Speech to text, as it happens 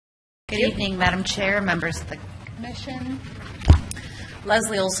Good evening, Madam Chair, members of the Commission.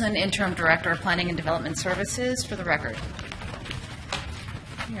 Leslie Olson, Interim Director of Planning and Development Services, for the record.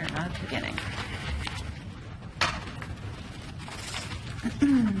 We are not beginning.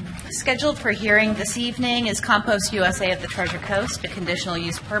 Scheduled for hearing this evening is Compost USA of the Treasure Coast, a conditional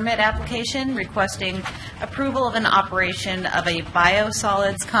use permit application requesting approval of an operation of a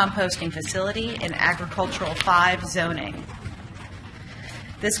biosolids composting facility in Agricultural 5 zoning.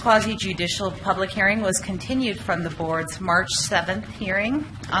 This quasi-judicial public hearing was continued from the board's March 7th hearing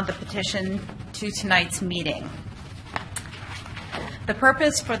on the petition to tonight's meeting. The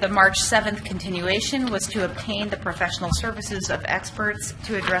purpose for the March 7th continuation was to obtain the professional services of experts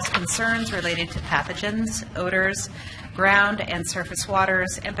to address concerns related to pathogens, odors, ground and surface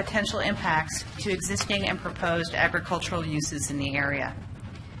waters, and potential impacts to existing and proposed agricultural uses in the area.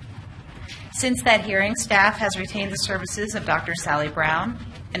 Since that hearing, staff has retained the services of Dr. Sally Brown,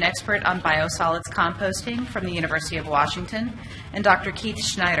 an expert on biosolids composting from the University of Washington, and Dr. Keith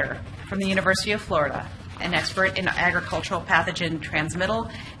Schneider from the University of Florida, an expert in agricultural pathogen transmittal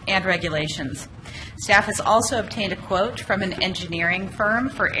and regulations. Staff has also obtained a quote from an engineering firm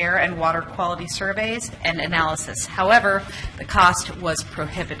for air and water quality surveys and analysis. However, the cost was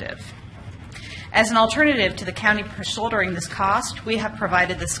prohibitive. As an alternative to the county shouldering this cost, we have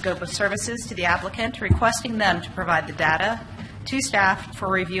provided the scope of services to the applicant, requesting them to provide the data to staff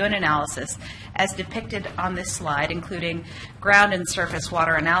for review and analysis as depicted on this slide, including ground and surface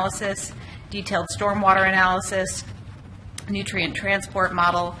water analysis, detailed stormwater analysis, nutrient transport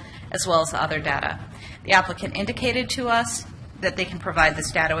model, as well as other data. The applicant indicated to us that they can provide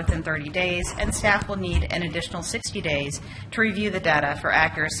this data within 30 days, and staff will need an additional 60 days to review the data for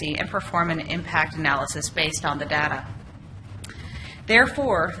accuracy and perform an impact analysis based on the data.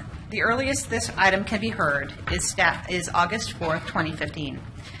 Therefore, the earliest this item can be heard is August 4th, 2015.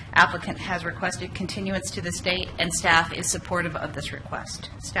 Applicant has requested continuance to this date, and staff is supportive of this request.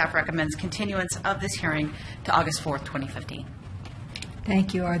 Staff recommends continuance of this hearing to August 4th, 2015.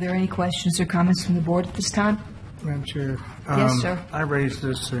 Thank you. Are there any questions or comments from the board at this time? Madam Chair. Yes, sir. I raised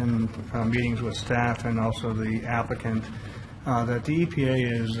this in meetings with staff and also the applicant that the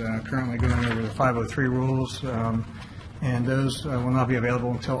EPA is currently going over the 503 rules, and those will not be available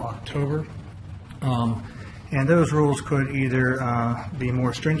until October. And those rules could either be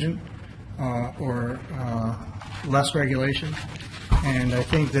more stringent or less regulation. And I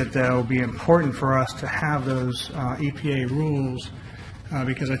think that that will be important for us to have those EPA rules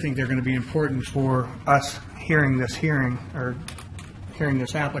because I think they're going to be important for us hearing this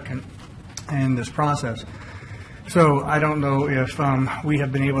applicant and this process. So I don't know if we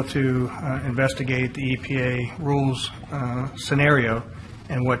have been able to investigate the EPA rules scenario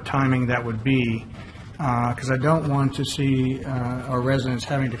and what timing that would be, because I don't want to see our residents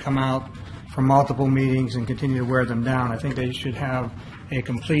having to come out for multiple meetings and continue to wear them down. I think they should have a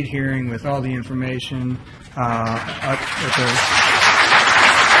complete hearing with all the information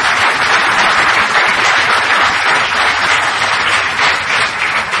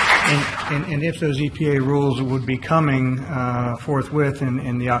And if those EPA rules would be coming forthwith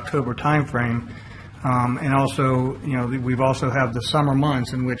in the October timeframe, and also, you know, we've also have the summer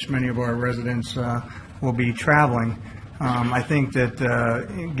months in which many of our residents will be traveling. I think that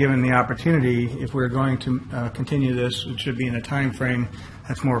given the opportunity, if we're going to continue this, it should be in a time frame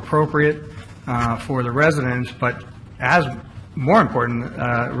that's more appropriate for the residents. But as more important,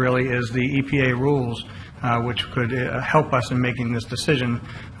 really, is the EPA rules, which could help us in making this decision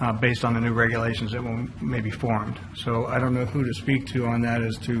based on the new regulations that may be formed. So I don't know who to speak to on that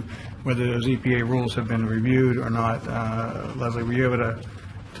as to whether those EPA rules have been reviewed or not. Leslie, were you able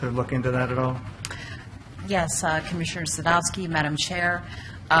to look into that at all? Yes, Commissioner Sadowski, Madam Chair.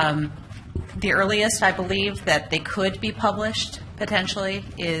 The earliest I believe that they could be published potentially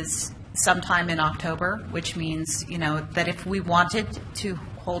is sometime in October, which means, you know, that if we wanted to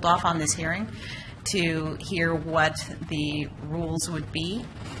hold off on this hearing to hear what the rules would be,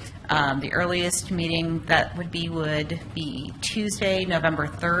 the earliest meeting that would be Tuesday, November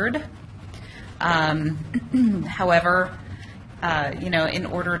 3rd. However, you know, in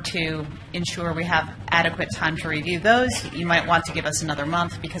order to ensure we have adequate time to review those, you might want to give us another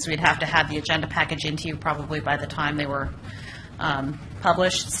month because we'd have to have the agenda package into you probably by the time they were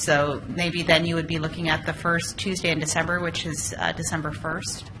published. So maybe then you would be looking at the first Tuesday in December, which is December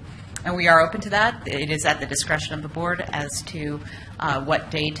 1st. And we are open to that. It is at the discretion of the board as to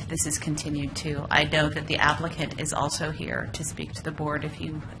what date this is continued to. I know that the applicant is also here to speak to the board if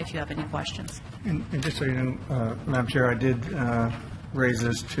you have any questions. And just so you know, Madam Chair, I did raise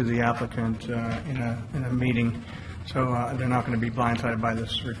this to the applicant in a meeting. So they're not going to be blindsided by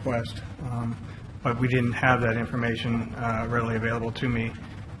this request. But we didn't have that information readily available to me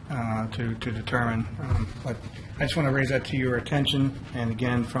to determine. But I just want to raise that to your attention. And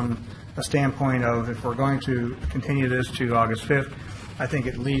again, from a standpoint of if we're going to continue this to August 5th, I think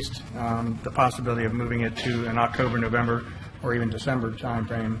at least the possibility of moving it to an October, November, or even December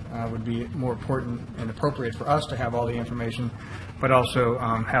timeframe would be more important and appropriate for us to have all the information, but also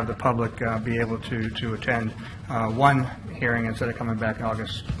have the public be able to attend one hearing instead of coming back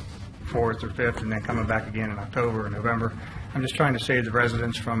August 4th or 5th and then coming back again in October or November. I'm just trying to save the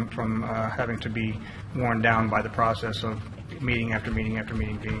residents from having to be worn down by the process of meeting after meeting after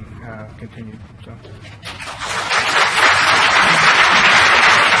meeting being continued. So.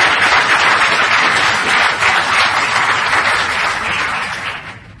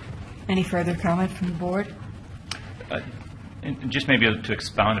 Any further comment from the board? And just maybe to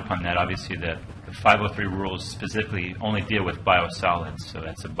expound upon that, obviously the 503 rules specifically only deal with biosolids, so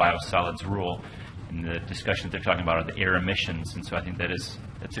that's a biosolids rule. And the discussion that they're talking about are the air emissions, and so I think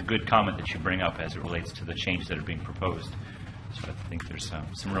that's a good comment that you bring up as it relates to the changes that are being proposed. So I think there's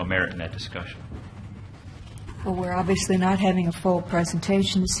some real merit in that discussion. Well, we're obviously not having a full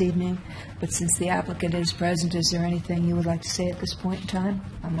presentation this evening, but since the applicant is present, is there anything you would like to say at this point in time?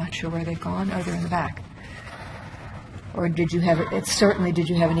 I'm not sure where they've gone. Oh, they're in the back. Or did you have did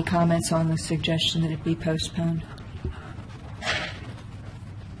you have any comments on the suggestion that it be postponed?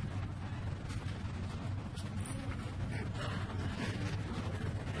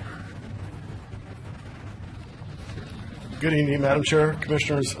 Good evening, Madam Chair,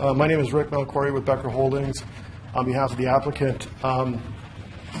 Commissioners. My name is Rick Melchiori with Becker Holdings on behalf of the applicant.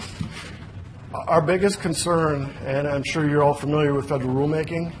 Our biggest concern, and I'm sure you're all familiar with federal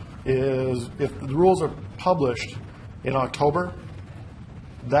rulemaking, is if the rules are published in October,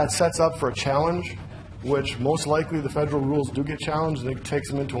 that sets up for a challenge, which most likely the federal rules do get challenged, and it takes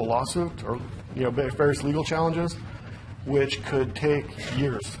them into a lawsuit or various legal challenges, which could take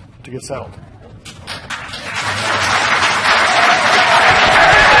years to get settled.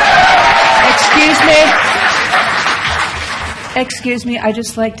 Excuse me, I'd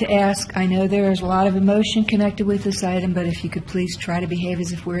just like to ask, I know there is a lot of emotion connected with this item, but if you could please try to behave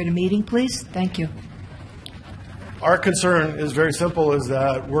as if we're at a meeting, please. Thank you. Our concern is very simple, is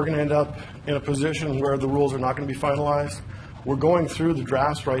that we're going to end up in a position where the rules are not going to be finalized. We're going through the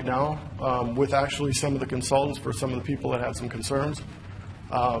drafts right now with actually some of the consultants for some of the people that had some concerns.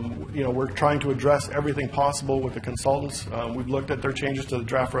 We're trying to address everything possible with the consultants. We've looked at their changes to the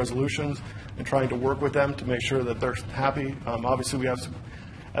draft resolutions and trying to work with them to make sure that they're happy. Obviously, we have some,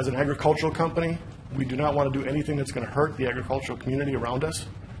 as an agricultural company, we do not want to do anything that's going to hurt the agricultural community around us.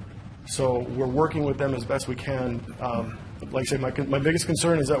 So we're working with them as best we can. Like I say, my biggest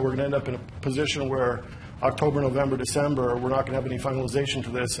concern is that we're going to end up in a position where October, November, December, we're not going to have any finalization to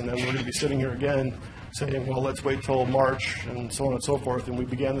this, and then we're going to be sitting here again saying, well, let's wait till March, and so on and so forth. And we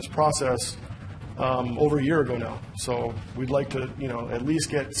began this process over a year ago now. So we'd like to, at least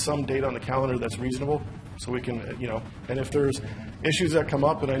get some date on the calendar that's reasonable, so we can, and if there's issues that come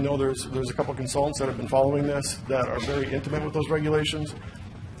up, and I know there's a couple of consultants that have been following this that are very intimate with those regulations.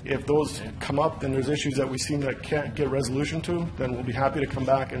 If those come up, then there's issues that we seem that can't get resolution to, then we'll be happy to come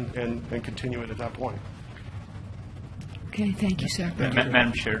back and continue it at that point. Okay, thank you, sir.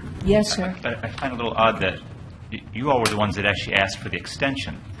 Madam Chair? Yes, sir. I find it a little odd that you all were the ones that actually asked for the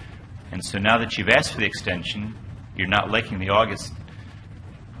extension. And so now that you've asked for the extension, you're not liking the August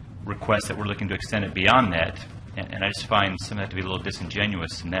request that we're looking to extend it beyond that. And I just find some of that to be a little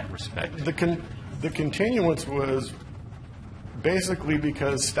disingenuous in that respect. The continuance was basically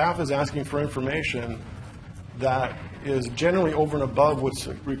because staff is asking for information that is generally over and above what's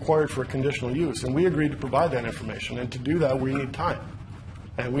required for a conditional use. And we agreed to provide that information. And to do that, we need time.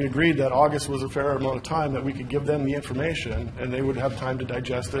 And we agreed that August was a fair amount of time that we could give them the information and they would have time to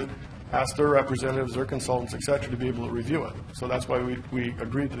digest it, ask their representatives, their consultants, et cetera, to be able to review it. So that's why we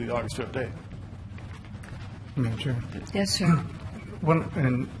agreed to the August 5th date. Madam Chair. Yes, sir.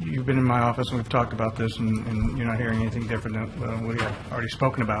 And you've been in my office and we've talked about this, and you're not hearing anything different than what we have already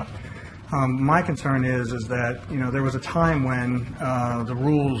spoken about. My concern is that, there was a time when the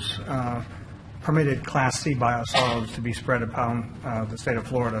rules permitted Class C biosolids to be spread upon the state of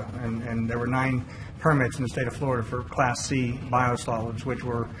Florida, and there were 9 permits in the state of Florida for Class C biosolids, which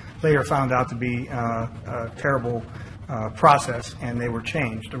were later found out to be a terrible process, and they were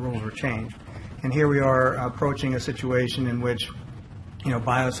changed. The rules were changed. And here we are approaching a situation in which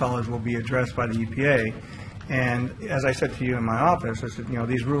biosolids will be addressed by the EPA. And as I said to you in my office, I said,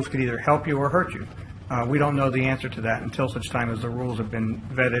 these rules could either help you or hurt you. We don't know the answer to that until such time as the rules have been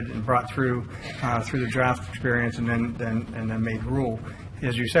vetted and brought through the draft experience and then made rule.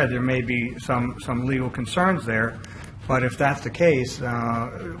 As you said, there may be some legal concerns there, but if that's the case,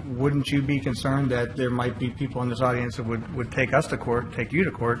 wouldn't you be concerned that there might be people in this audience that would take us to court, take you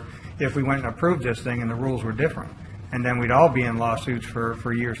to court, if we went and approved this thing and the rules were different? And then we'd all be in lawsuits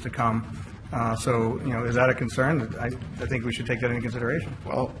for years to come. So, is that a concern? I think we should take that into consideration.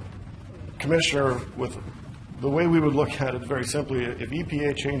 Well, Commissioner, with the way we would look at it very simply, if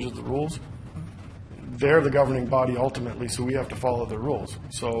EPA changes the rules, they're the governing body ultimately, so we have to follow their rules.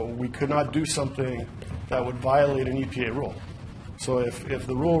 So we could not do something that would violate an EPA rule. So if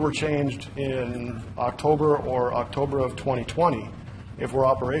the rule were changed in October or October of 2020, if we're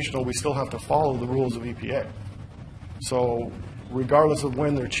operational, we still have to follow the rules of EPA. So regardless of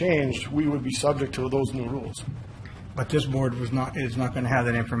when they're changed, we would be subject to those new rules. But this board is not going to have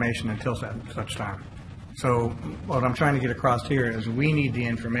that information until such time. So what I'm trying to get across here is we need the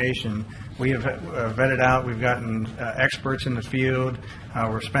information. We have vetted out. We've gotten experts in the field.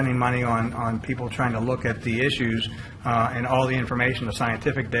 We're spending money on people trying to look at the issues and all the information, the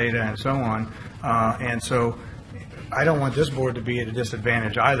scientific data and so on. And so I don't want this board to be at a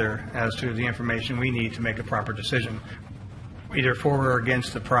disadvantage either as to the information we need to make a proper decision, either for or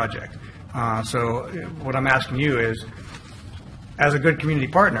against the project. So what I'm asking you is, as a good community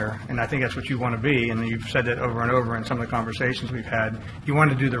partner, and I think that's what you want to be, and you've said that over and over in some of the conversations we've had, you want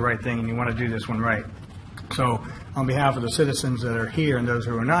to do the right thing and you want to do this one right. So on behalf of the citizens that are here and those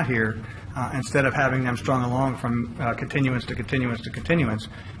who are not here, instead of having them strung along from continuance to continuance to continuance,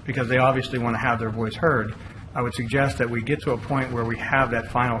 because they obviously want to have their voice heard, I would suggest that we get to a point where we have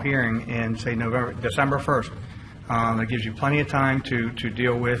that final hearing in, say, December 1st. That gives you plenty of time to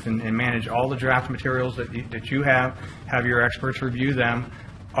deal with and manage all the draft materials that you have your experts review them.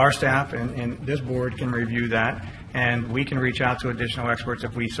 Our staff and this board can review that, and we can reach out to additional experts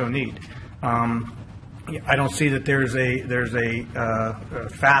if we so need. I don't see that there's a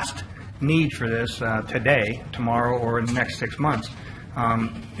fast need for this today, tomorrow, or in the next 6 months.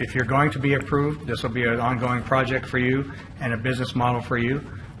 If you're going to be approved, this will be an ongoing project for you and a business model for you.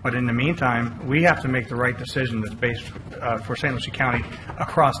 But in the meantime, we have to make the right decision that's based for St. Lucie County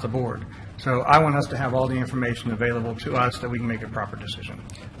across the board. So I want us to have all the information available to us that we can make a proper decision.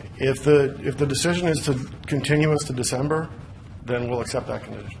 If the decision is to continuance to December, then we'll accept that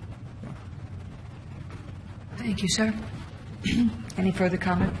condition. Thank you, sir. Any further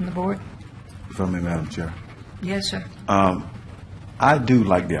comment from the board? From me, Madam Chair. Yes, sir. I do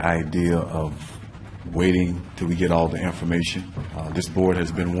like the idea of waiting till we get all the information. This board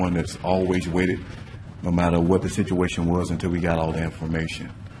has been one that's always waited, no matter what the situation was, until we got all the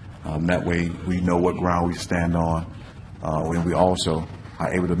information. That way we know what ground we stand on, and we also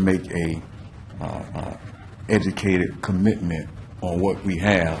are able to make a educated commitment on what we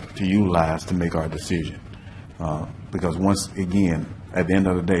have to utilize to make our decision. Because once again, at the end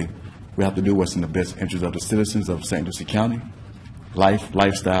of the day, we have to do what's in the best interest of the citizens of St. Lucie County,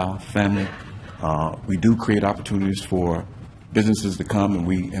 lifestyle, family. We do create opportunities for businesses to come, and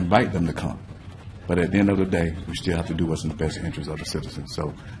we invite them to come. But at the end of the day, we still have to do what's in the best interest of the citizens.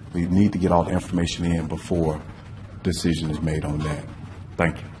 So we need to get all the information in before decision is made on that.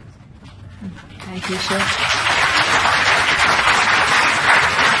 Thank you. Thank you, sir.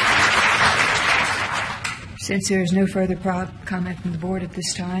 Since there is no further comment from the board at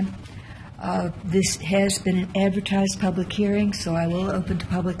this time, this has been an advertised public hearing, so I will open to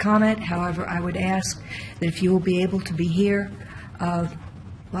public comment. However, I would ask that if you will be able to be here,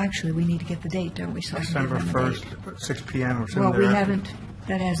 well, actually, we need to get the date, don't we? So December 1st, 6 p.m. or something. Well, we haven't,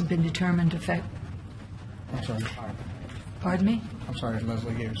 that hasn't been determined effect. I'm sorry. Pardon me? I'm sorry,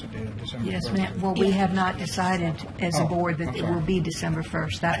 Leslie gave us a date of December 1st. Yes, ma'am. Well, we have not decided as a board that it will be December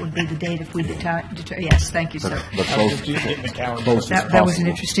 1st. That would be the date if we yes, thank you, sir. But close as That was an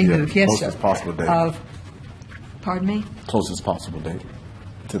interesting move. Yes, sir. Closest possible date. Pardon me? Closest possible date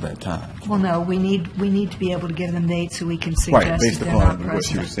to that time. Well, no, we need to be able to give them dates so we can Right, suggest based that they're not upon what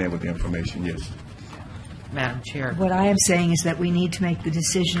you were present. saying with the information, yes. Madam Chair. What I am saying is that we need to make the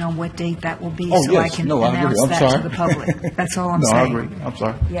decision on what date that will be Oh, so I yes. can No, I agree. announce I'm that sorry. to the public. That's all I'm No, I saying. agree. I'm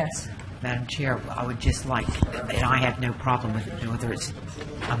sorry. Yes. Madam Chair, I would just like, and I have no problem with it, whether it's,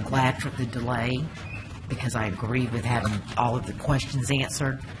 I'm glad for the delay, because I agree with having all of the questions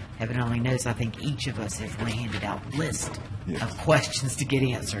answered. Heaven only knows, I think each of us has handed out a list of questions to get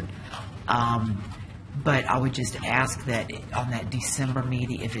answered. But I would just ask that on that December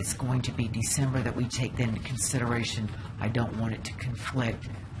meeting, if it's going to be December, that we take that into consideration. I don't want it to conflict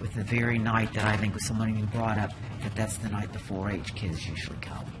with the very night that I think someone even brought up, that that's the night the 4-H kids usually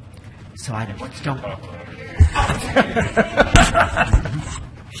come. So I don't.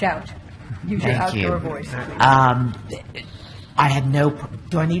 Shout. Use your Thank you. outdoor voice. I have no.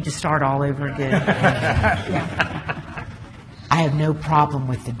 Do I need to start all over again? I have no problem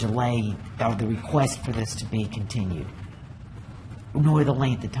with the delay or the request for this to be continued, nor the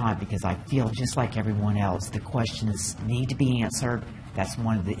length of time, because I feel just like everyone else, the questions need to be answered. That's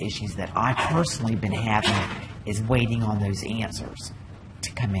one of the issues that I personally been having, is waiting on those answers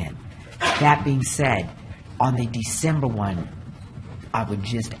to come in. That being said, on the December one, I would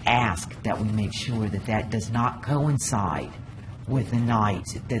just ask that we make sure that that does not coincide with the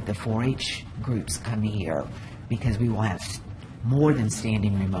nights that the 4-H groups come here, because we will have more than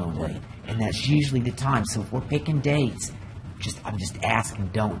standing room only, and that's usually the time. So if we're picking dates, I'm just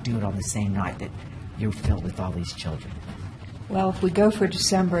asking, don't do it on the same night that you're filled with all these children. Well, if we go for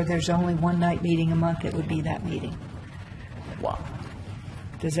December, there's only one night meeting a month. It would be that meeting. Wow.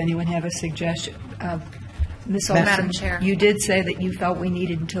 Does anyone have a suggestion? Ms. Madam Olson, Chair. you did say that you felt we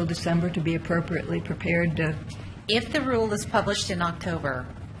needed until December to be appropriately prepared to... If the rule is published in October,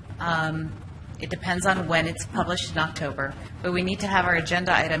 it depends on when it's published in October, but we need to have our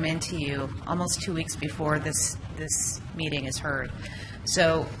agenda item into you almost 2 weeks before this meeting is heard.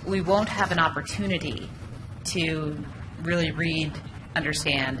 So we won't have an opportunity to really read,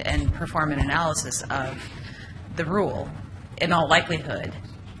 understand, and perform an analysis of the rule, in all likelihood,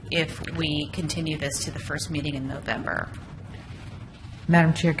 if we continue this to the first meeting in November.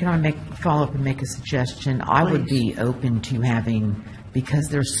 Madam Chair, can I follow up and make a suggestion? I would be open to having, because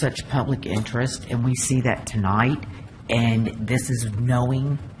there's such public interest, and we see that tonight, and this is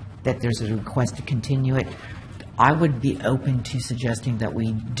knowing that there's a request to continue it, I would be open to suggesting that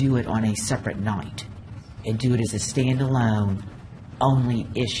we do it on a separate night and do it as a standalone only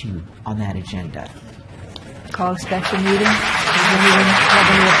issue on that agenda. Call a special meeting? Does anyone have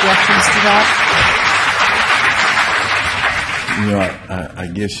any objections to that? You know, I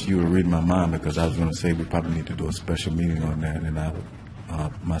guess you were reading my mind, because I was going to say we probably need to do a special meeting on that, and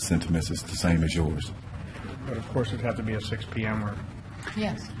my sentiments is the same as yours. But of course, it'd have to be at 6 p.m. or...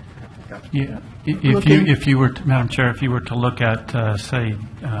 Yes. Yeah, if you were, Madam Chair, if you were to look at, say,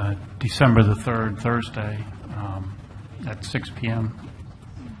 December the 3rd, Thursday, at 6 p.m.,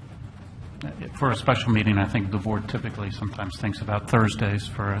 for a special meeting, I think the board typically sometimes thinks about Thursdays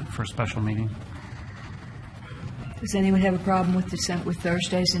for a special meeting. Does anyone have a problem with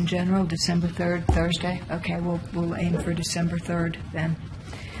Thursdays in general, December 3rd, Thursday? Okay, we'll aim for December 3rd then.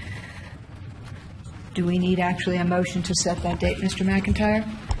 Do we need actually a motion to set that date, Mr. McIntyre?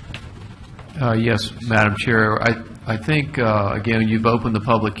 Yes, Madam Chair. I think, again, you've opened the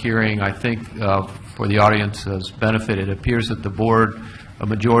public hearing. I think for the audience's benefit, it appears that the board, a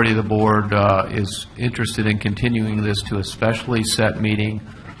majority of the board, is interested in continuing this to a specially set meeting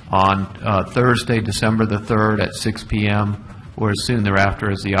on Thursday, December the 3rd at 6 p.m. or as soon thereafter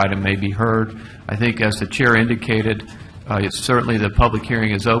as the item may be heard. I think, as the Chair indicated, it's certainly the public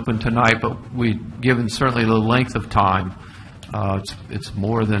hearing is open tonight, but given certainly the length of time, it's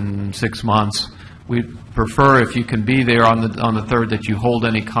more than 6 months. We prefer, if you can be there on the 3rd, that you hold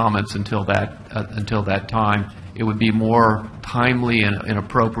any comments until that time. It would be more timely and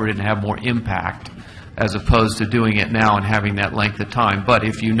appropriate and have more impact, as opposed to doing it now and having that length of time. But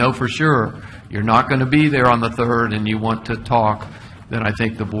if you know for sure you're not going to be there on the 3rd and you want to talk, then I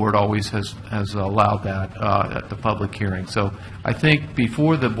think the board always has allowed that at the public hearing. So I think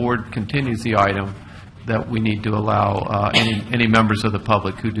before the board continues the item, that we need to allow any members of the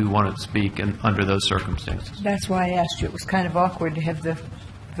public who do want to speak under those circumstances. That's why I asked you. It was kind of awkward to have the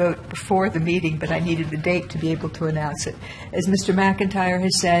vote before the meeting, but I needed the date to be able to announce it. As Mr. McIntyre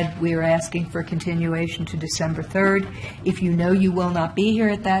has said, we are asking for continuation to December 3rd. If you know you will not be here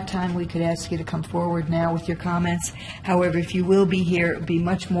at that time, we could ask you to come forward now with your comments. However, if you will be here, it would be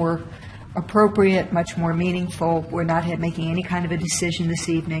much more appropriate, much more meaningful. We're not making any kind of a decision this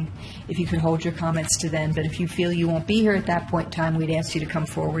evening. If you could hold your comments to then, but if you feel you won't be here at that point in time, we'd ask you to come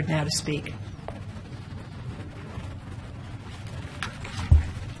forward now to speak.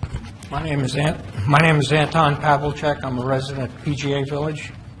 My name is Anton Pavlicek. I'm a resident of PGA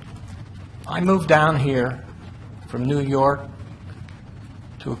Village. I moved down here from New York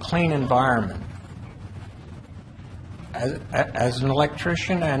to a clean environment. As an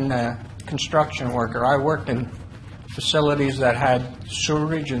electrician and construction worker, I worked in facilities that had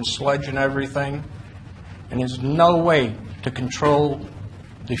sewerage and sludge and everything, and there's no way to control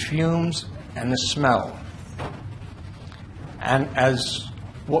the fumes and the smell. And as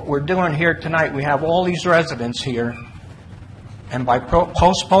what we're doing here tonight, we have all these residents here, and by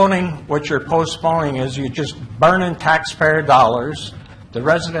postponing what you're postponing is you're just burning taxpayer dollars The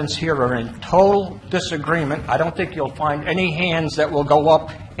residents here are in total disagreement. I don't think you'll find any hands that will go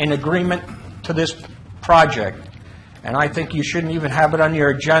up in agreement to this project. And I think you shouldn't even have it on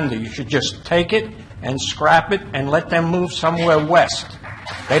your agenda. You should just take it and scrap it and let them move somewhere west.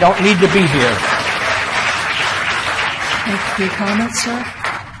 They don't need to be here. Thank you for your comments, sir.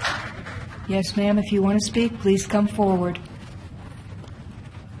 Yes, ma'am, if you want to speak, please come forward.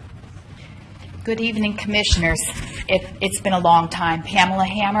 Good evening, Commissioners. It's been a long time. Pamela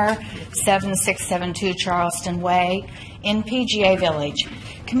Hammer, 7672 Charleston Way in PGA Village.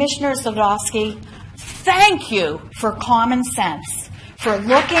 Commissioner Zlodowski, thank you for common sense, for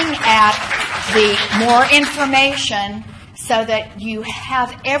looking at the more information so that you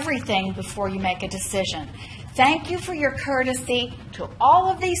have everything before you make a decision. Thank you for your courtesy to all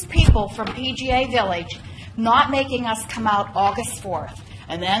of these people from PGA Village, not making us come out August 4th.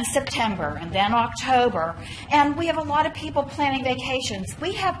 And then September, and then October. And we have a lot of people planning vacations.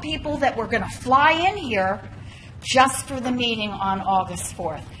 We have people that were going to fly in here just for the meeting on August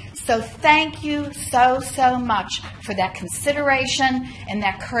 4th. So thank you so much for that consideration and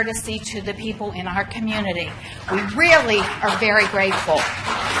that courtesy to the people in our community. We really are very grateful.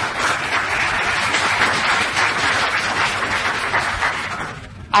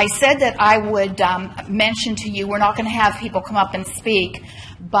 I said that I would mention to you, we're not going to have people come up and speak,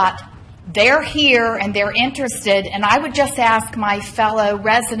 but they're here and they're interested, and I would just ask my fellow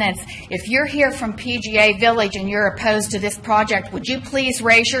residents, if you're here from PGA Village and you're opposed to this project, would you please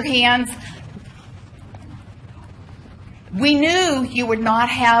raise your hands? We knew you would not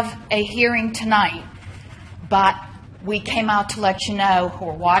have a hearing tonight, but we came out to let you know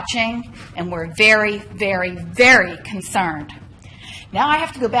we're watching and we're very concerned. Now I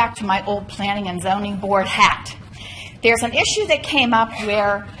have to go back to my old Planning and Zoning Board hat. There's an issue that came up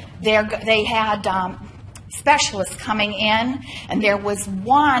where they had specialists coming in, and there was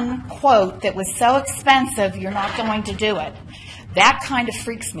one quote that was so expensive, you're not going to do it. That kind of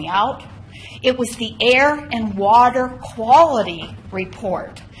freaks me out. It was the air and water quality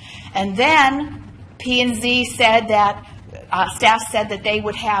report. And then P&Z said that, staff said that they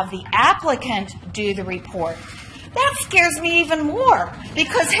would have the applicant do the report. That scares me even more,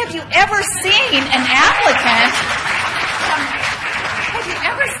 because have you ever seen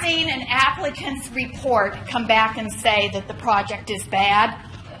an applicant's report come back and say that the project is bad?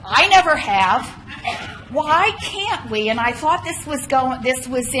 I never have. Why can't we? And I thought this was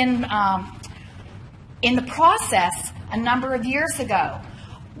in the process a number of years ago.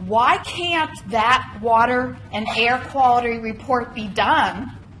 Why can't that water and air quality report be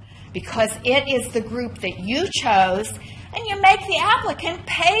done? Because it is the group that you chose, and you make the applicant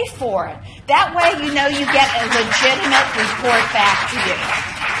pay for it. That way you know you get a legitimate report back to you.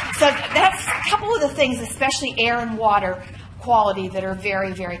 So that's a couple of the things, especially air and water quality, that are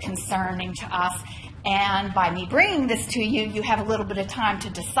very concerning to us. And by me bringing this to you, you have a little bit of time to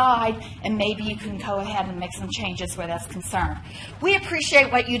decide, and maybe you can go ahead and make some changes where that's concerned. We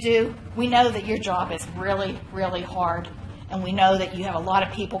appreciate what you do. We know that your job is really hard. And we know that you have a lot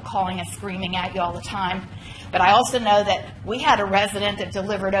of people calling and screaming at you all the time. But I also know that we had a resident that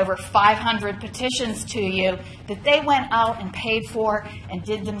delivered over 500 petitions to you that they went out and paid for and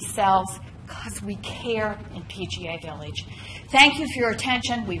did themselves because we care in PGA Village. Thank you for your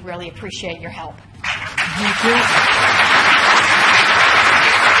attention. We really appreciate your help. Thank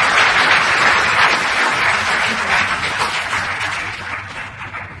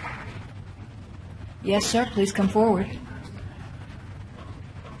you. Yes, sir. Please come forward.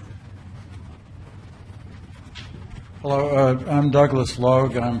 Hello, I'm Douglas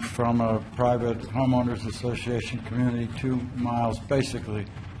Logue. I'm from a private homeowners association community 2 miles basically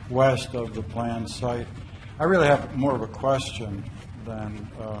west of the planned site. I really have more of a question than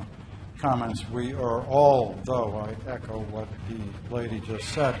comments. We are all, though I echo what the lady just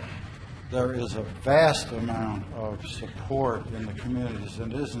said, there is a vast amount of support in the communities,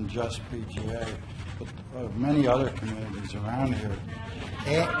 and it isn't just PGA, but many other communities around here.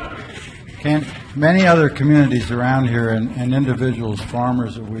 Many other communities around here and individuals,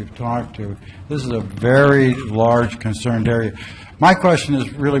 farmers that we've talked to, this is a very large concerned area. My question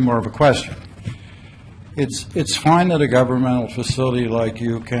is really more of a question. It's fine that a governmental facility like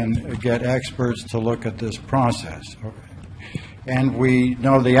you can get experts to look at this process. And we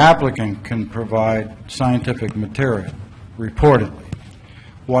know the applicant can provide scientific material, reportedly.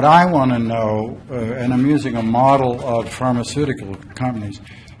 What I want to know, and I'm using a model of pharmaceutical companies,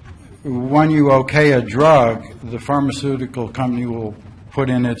 when you okay a drug, the pharmaceutical company will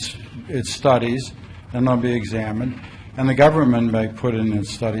put in its studies, and they'll be examined. and the government may put in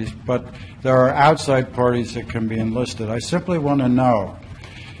its studies, but there are outside parties that can be enlisted. I simply want to know,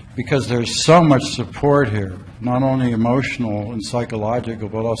 because there's so much support here, not only emotional and psychological,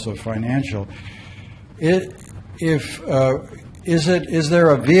 but also financial. Is there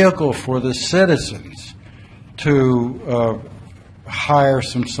a vehicle for the citizens to hire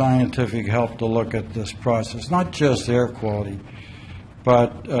some scientific help to look at this process, not just air quality,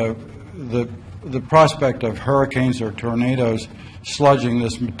 but the prospect of hurricanes or tornadoes sludging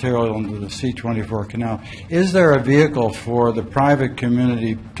this material into the C-24 canal? Is there a vehicle for the private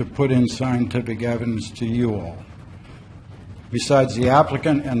community to put in scientific evidence to you all, besides the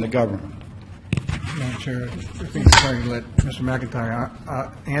applicant and the government? Madam Chair, I think it's hard to let Mr. McIntyre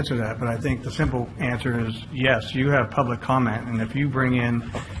answer that, but I think the simple answer is yes, you have public comment, and if you bring in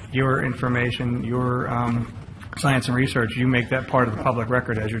your information, your science and research, you make that part of the public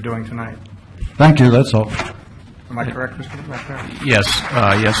record as you're doing tonight. Thank you, that's all. Am I correct, Mr. McIntyre? Yes,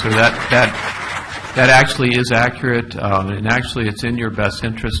 yes, sir. That actually is accurate, and actually it's in your best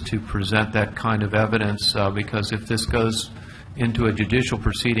interest to present that kind of evidence, because if this goes into a judicial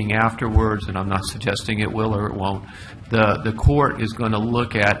proceeding afterwards, and I'm not suggesting it will or it won't, the court is going to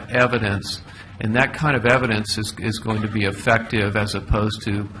look at evidence, and that kind of evidence is going to be effective as opposed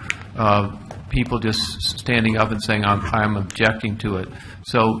to people just standing up and saying, I'm objecting to it.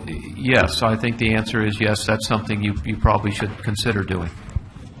 So, yes, I think the answer is yes, that's something you probably should consider doing.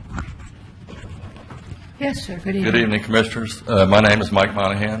 Yes, sir. Good evening. Good evening, Commissioners. My name is Mike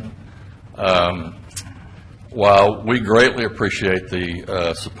Monahan. While we greatly appreciate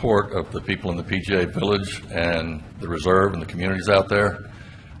the support of the people in the PGA Village and the Reserve and the communities out there,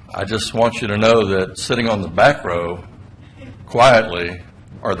 I just want you to know that sitting on the back row quietly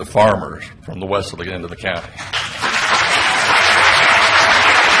are the farmers from the west of the end of the county.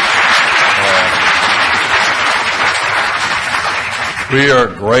 We are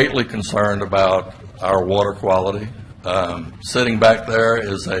greatly concerned about our water quality. Sitting back there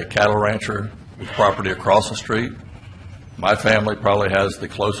is a cattle rancher with property across the street. My family probably has the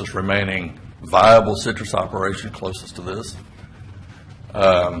closest remaining viable citrus operation closest to this.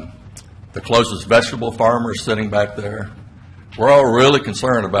 The closest vegetable farmer is sitting back there. We're all really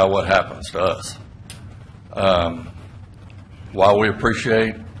concerned about what happens to us. While we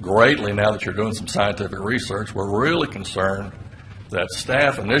appreciate greatly now that you're doing some scientific research, we're really concerned that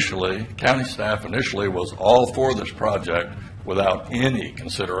staff initially, county staff initially, was all for this project without any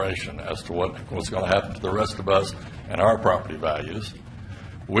consideration as to what was going to happen to the rest of us and our property values.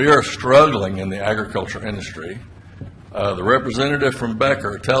 We are struggling in the agriculture industry. The representative from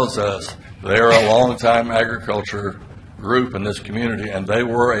Becker tells us they're a long-time agriculture group in this community, and they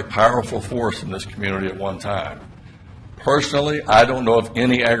were a powerful force in this community at one time. Personally, I don't know of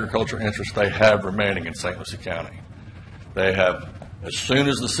any agriculture interest they have remaining in St. Lucie County. They have, as soon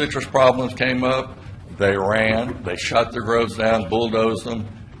as the citrus problems came up, they ran, they shut their groves down, bulldozed them,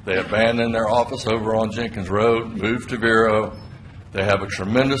 they abandoned their office over on Jenkins Road, moved to Vero. They have a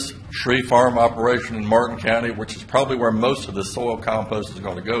tremendous tree farm operation in Martin County, which is probably where most of the soil compost is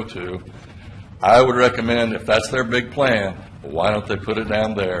going to go to. I would recommend, if that's their big plan, why don't they put it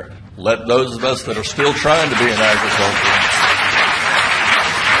down there? Let those of us that are still trying to be in agriculture,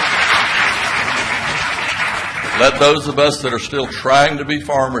 let those of us that are still trying to be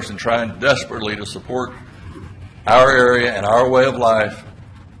farmers and trying desperately to support our area and our way of life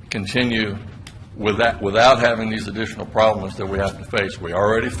continue with that, without having these additional problems that we have to face. We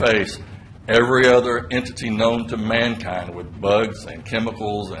already face every other entity known to mankind with bugs and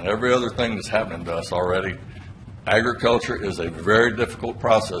chemicals and every other thing that's happening to us already. Agriculture is a very difficult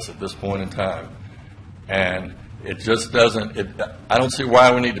process at this point in time. And it just doesn't, I don't see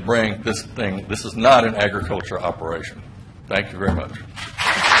why we need to bring this thing. This is not an agriculture operation. Thank you very much.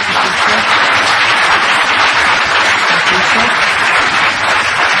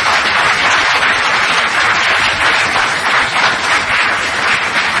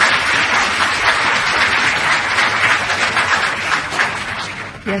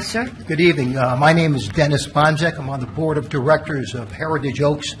 Yes, sir. Good evening. My name is Dennis Bonzek. I'm on the board of directors of Heritage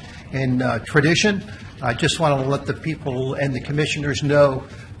Oaks in Tradition. I just want to let the people and the commissioners know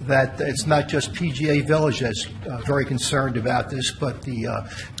that it's not just PGA Village that's very concerned about this, but the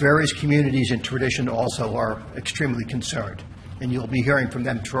various communities in Tradition also are extremely concerned. And you'll be hearing from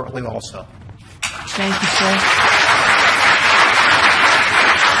them shortly also. Thank you, sir.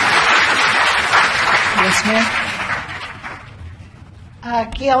 Yes, ma'am.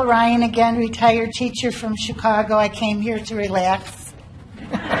 Gail Ryan again, retired teacher from Chicago. I came here to relax.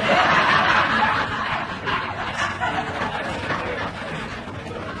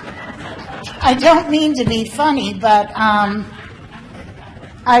 I don't mean to be funny, but I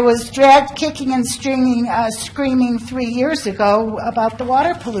was dragged kicking and screaming 3 years ago about the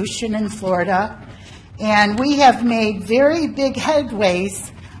water pollution in Florida, and we have made very big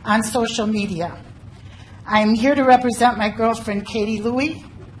headways on social media. I'm here to represent my girlfriend, Katie Louie.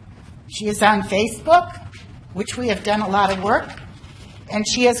 She is on Facebook, which we have done a lot of work, and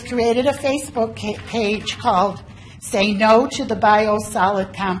she has created a Facebook page called Say No to the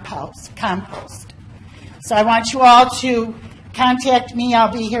Biosolid Compost. So I want you all to contact me.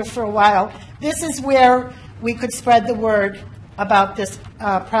 I'll be here for a while. This is where we could spread the word about this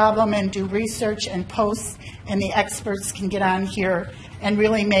problem and do research and posts, and the experts can get on here and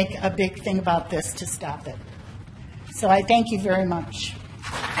really make a big thing about this to stop it. So I thank you very much.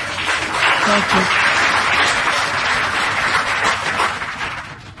 Thank you.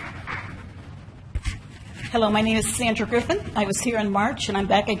 Hello, my name is Sandra Griffin. I was here in March, and I'm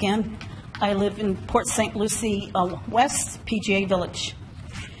back again. I live in Port St. Lucie West, PGA Village.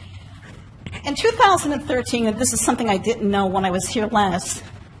 In 2013, and this is something I didn't know when I was here last,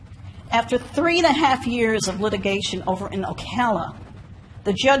 after 3.5 years of litigation over in Ocala,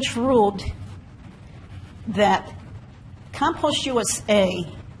 the judge ruled that Compost USA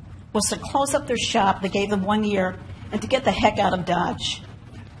was to close up their shop. They gave them 1 year, and to get the heck out of Dodge.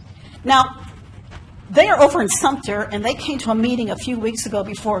 Now, they are over in Sumter, and they came to a meeting a few weeks ago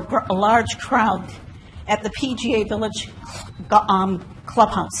before a large crowd at the PGA Village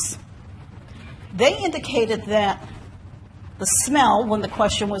clubhouse. They indicated that the smell, when the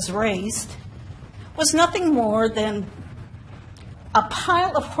question was raised, was nothing more than a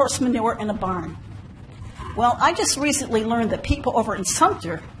pile of horse manure in a barn. Well, I just recently learned that people over in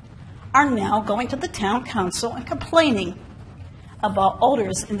Sumter are now going to the town council and complaining about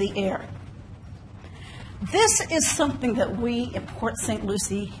odors in the air. This is something that we in Port St.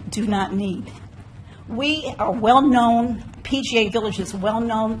 Lucie do not need. We are well-known, PGA Village is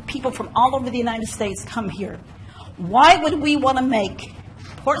well-known, people from all over the United States come here. Why would we want to make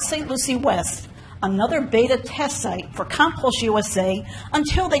Port St. Lucie West another beta test site for Compost USA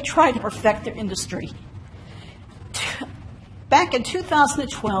until they try to perfect their industry? Back in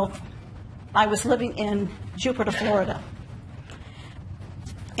 2012, I was living in Jupiter, Florida.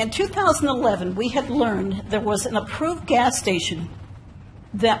 In 2011, we had learned there was an approved gas station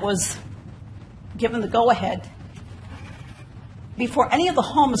that was given the go-ahead before any of the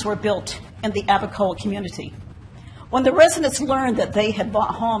homes were built in the Abacoa community. When the residents learned that they had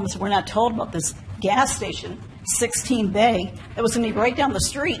bought homes, were not told about this gas station, 16 Bay, that was going to be right down the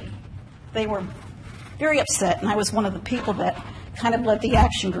street, they were very upset, and I was one of the people that kind of led the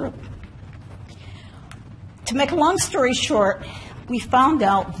action group. To make a long story short, we found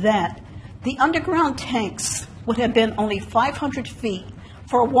out that the underground tanks would have been only 500 feet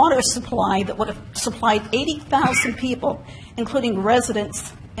for a water supply that would have supplied 80,000 people, including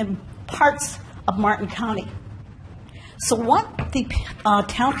residents in parts of Martin County. So what the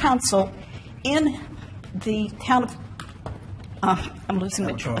town council in the town of, I'm losing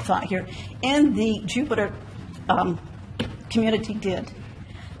my train of thought here, in the Jupiter community did,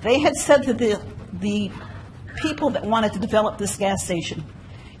 they had said to the people that wanted to develop this gas station,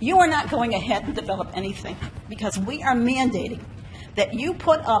 you are not going ahead and develop anything because we are mandating that you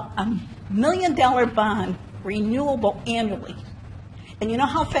put up $1 million bond renewable annually. And you know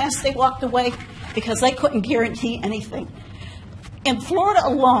how fast they walked away? Because they couldn't guarantee anything. In Florida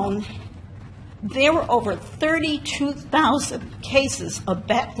alone, there were over 32,000 cases of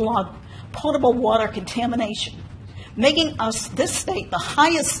backlogged potable water contamination, making us, this state, the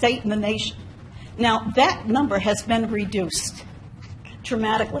highest state in the nation. Now, that number has been reduced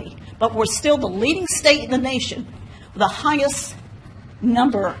dramatically, but we're still the leading state in the nation with the highest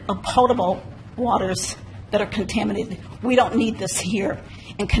number of potable waters that are contaminated. We don't need this here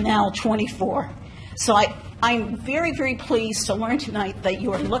in Canal 24. So I'm very, very pleased to learn tonight that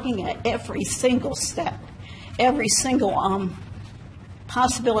you are looking at every single step, every single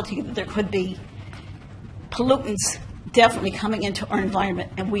possibility that there could be pollutants definitely coming into our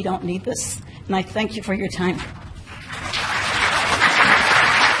environment, and we don't need this. And I thank you for your time. Thank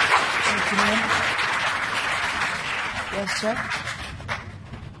you, ma'am. Yes, sir.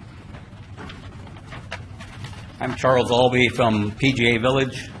 I'm Charles Albee from PGA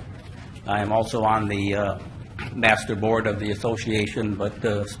Village. I am also on the master board of the association,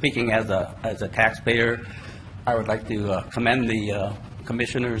 but speaking as a taxpayer, I would like to commend the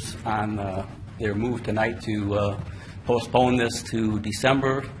commissioners on their move tonight to postpone this to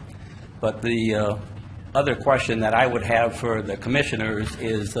December. But the other question that I would have for the commissioners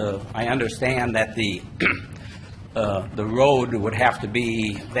is, I understand that the the road would have to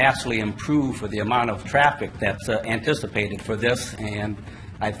be vastly improved for the amount of traffic that's anticipated for this, and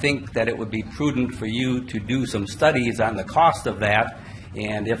I think that it would be prudent for you to do some studies on the cost of that,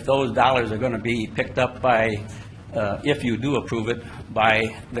 and if those dollars are going to be picked up by, if you do approve it,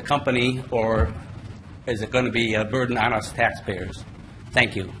 by the company, or is it going to be a burden on us taxpayers?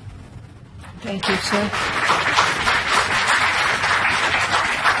 Thank you. Thank you, sir.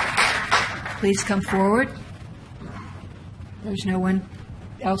 Please come forward. There's no one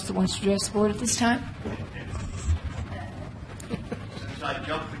else that wants to address the board at this time? Since I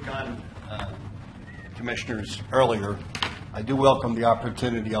jumped the gun, Commissioners, earlier, I do welcome the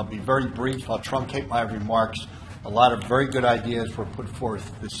opportunity. I'll be very brief. I'll truncate my remarks. A lot of very good ideas were put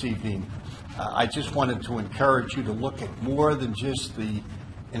forth this evening. I just wanted to encourage you to look at more than just the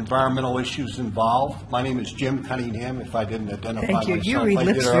environmental issues involved. My name is Jim Cunningham, if I didn't identify Thank you. myself. You read I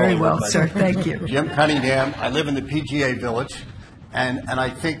did lips very earlier, well, but- sir. Thank you. Jim Cunningham. I live in the PGA Village, and I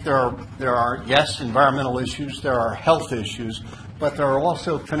think there are, yes, environmental issues, there are health issues, but there are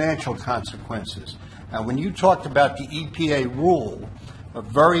also financial consequences. And when you talked about the EPA rule, a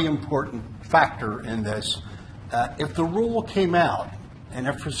very important factor in this, if the rule came out, and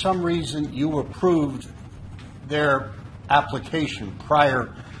if for some reason you approved their application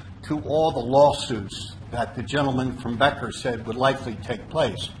prior to all the lawsuits that the gentleman from Becker said would likely take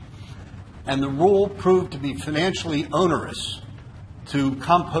place, and the rule proved to be financially onerous to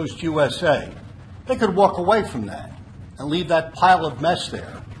Compost USA, they could walk away from that and leave that pile of mess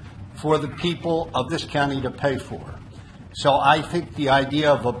there for the people of this county to pay for. So I think the idea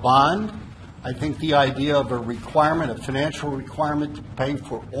of a bond, I think the idea of a requirement, a financial requirement to pay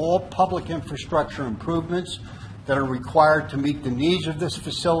for all public infrastructure improvements that are required to meet the needs of this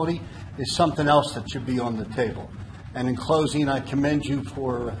facility is something else that should be on the table. And in closing, I commend you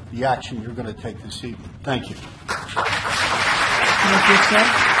for the action you're going to take this evening. Thank you. Thank you, sir.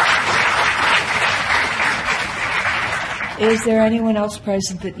 Is there anyone else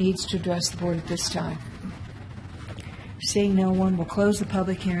present that needs to address the board at this time? Seeing no one, we'll close the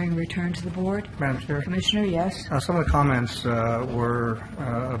public hearing and return to the board. Madam Chair? Commissioner, yes? Some of the comments were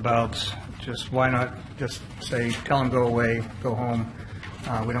about just why not just say, tell them go away, go home.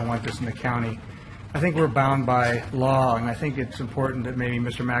 We don't want this in the county. I think we're bound by law, and I think it's important that maybe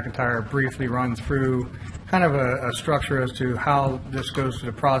Mr. McIntyre briefly run through kind of a structure as to how this goes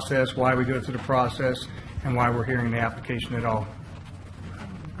through the process, why we go through the process, and why we're hearing the application at all.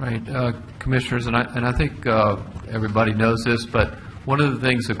 Right, Commissioners, and I think everybody knows this, but one of the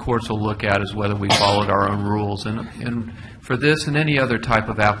things the courts will look at is whether we followed our own rules. And for this and any other type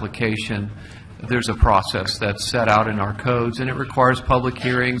of application, there's a process that's set out in our codes, and it requires public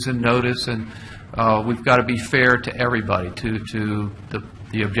hearings and notice, and we've got to be fair to everybody, to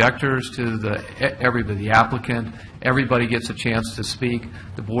the objectors, to everybody, the applicant. Everybody gets a chance to speak.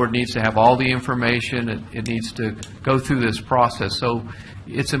 The board needs to have all the information. It needs to go through this process. So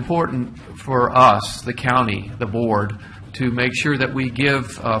it's important for us, the county, the board, to make sure that we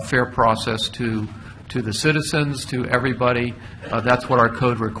give a fair process to the citizens, to everybody. That's what our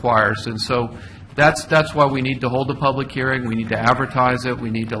code requires. And so that's why we need to hold a public hearing. We need to advertise it. We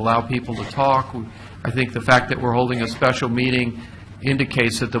need to allow people to talk. I think the fact that we're holding a special meeting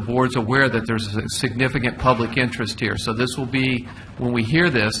indicates that the board's aware that there's a significant public interest here. So this will be, when we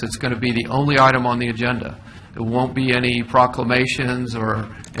hear this, it's going to be the only item on the agenda. It won't be any proclamations or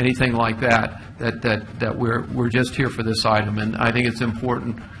anything like that, that we're just here for this item. And I think it's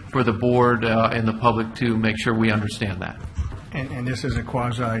important for the board and the public to make sure we understand that. And this is a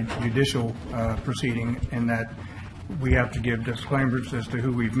quasi-judicial proceeding in that we have to give disclaimers as to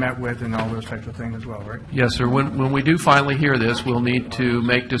who we've met with and all those types of things as well, right? Yes, sir. When we do finally hear this, we'll need to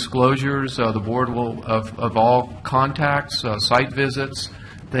make disclosures. The board will, of all contacts, site visits,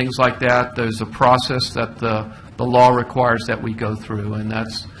 things like that. There's a process that the law requires that we go through, and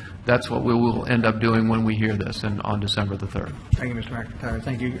that's what we will end up doing when we hear this on December the 3rd. Thank you, Mr. McIntyre.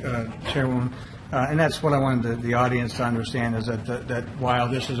 Thank you, Chairwoman. And that's what I wanted the audience to understand, is that while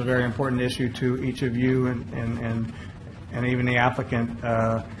this is a very important issue to each of you and even the applicant,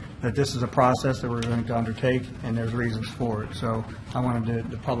 that this is a process that we're going to undertake, and there's reasons for it. So I wanted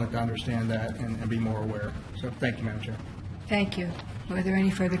the public to understand that and be more aware. So thank you, Madam Chair. Thank you. Are there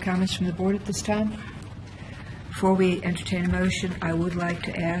any further comments from the board at this time? Before we entertain a motion, I would like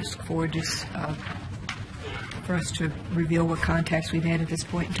to ask for us to reveal what contacts we've had at this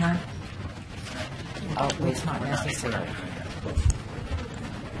point in time. Oh, it's not necessary.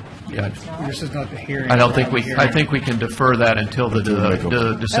 Yeah. This is not the hearing. I don't think I think we can defer that until the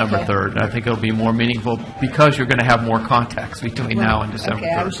December Okay. 3rd. I think it'll be more meaningful because you're going to have more context between now and December 3rd.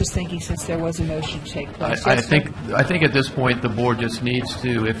 Okay, I was just thinking since there was a motion to take place. I Yes, sir. think at this point, the board just needs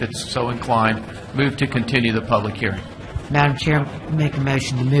to, if it's so inclined, move to continue the public hearing. Madam Chair, make a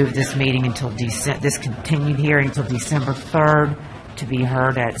motion to move this meeting until this continued hearing until December 3rd, to be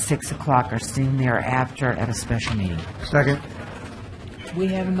heard at 6 o'clock or soon thereafter at a special meeting. Second. We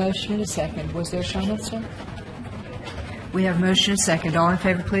have a motion and a second. Was there a comment, sir? We have a motion and a second. All in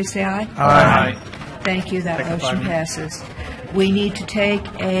favor, please say aye. Aye. Thank you. That motion passes. We need to take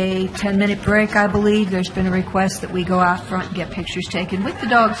a 10-minute break, I believe. There's been a request that we go out front and get pictures taken with the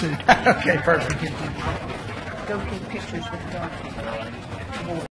dog food. Okay, perfect. Go take pictures with the dog food.